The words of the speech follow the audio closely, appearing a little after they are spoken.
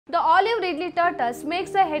The Olive Ridley turtles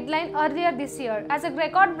makes a headline earlier this year as a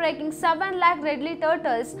record-breaking 7 lakh Ridley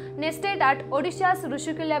turtles nested at Odisha's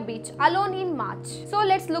Rushikulya beach alone in March. So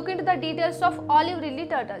let's look into the details of Olive Ridley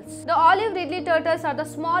turtles. The Olive Ridley turtles are the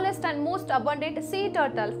smallest and most abundant sea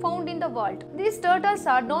turtle found in the world. These turtles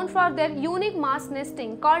are known for their unique mass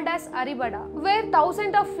nesting called as Arribada, where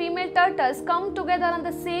thousands of female turtles come together on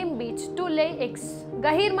the same beach to lay eggs.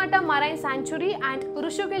 Gahirmatha Marine Sanctuary and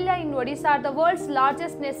Rushikulya in Odisha are the world's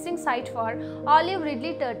largest nesting site for Olive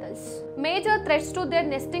Ridley turtles. Major threats to their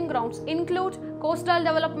nesting grounds include coastal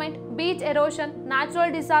development, beach erosion,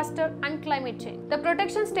 natural disaster and climate change. The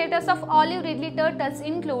protection status of Olive Ridley turtles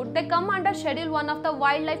include they come under Schedule 1 of the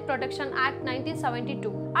Wildlife Protection Act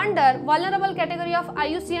 1972 under vulnerable category of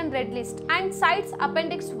IUCN Red List and CITES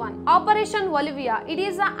Appendix 1. Operation Olivia, it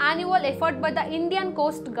is an annual effort by the Indian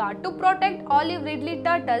Coast Guard to protect Olive Ridley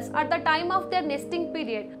turtles at the time of their nesting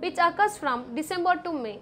period, which occurs from December to May.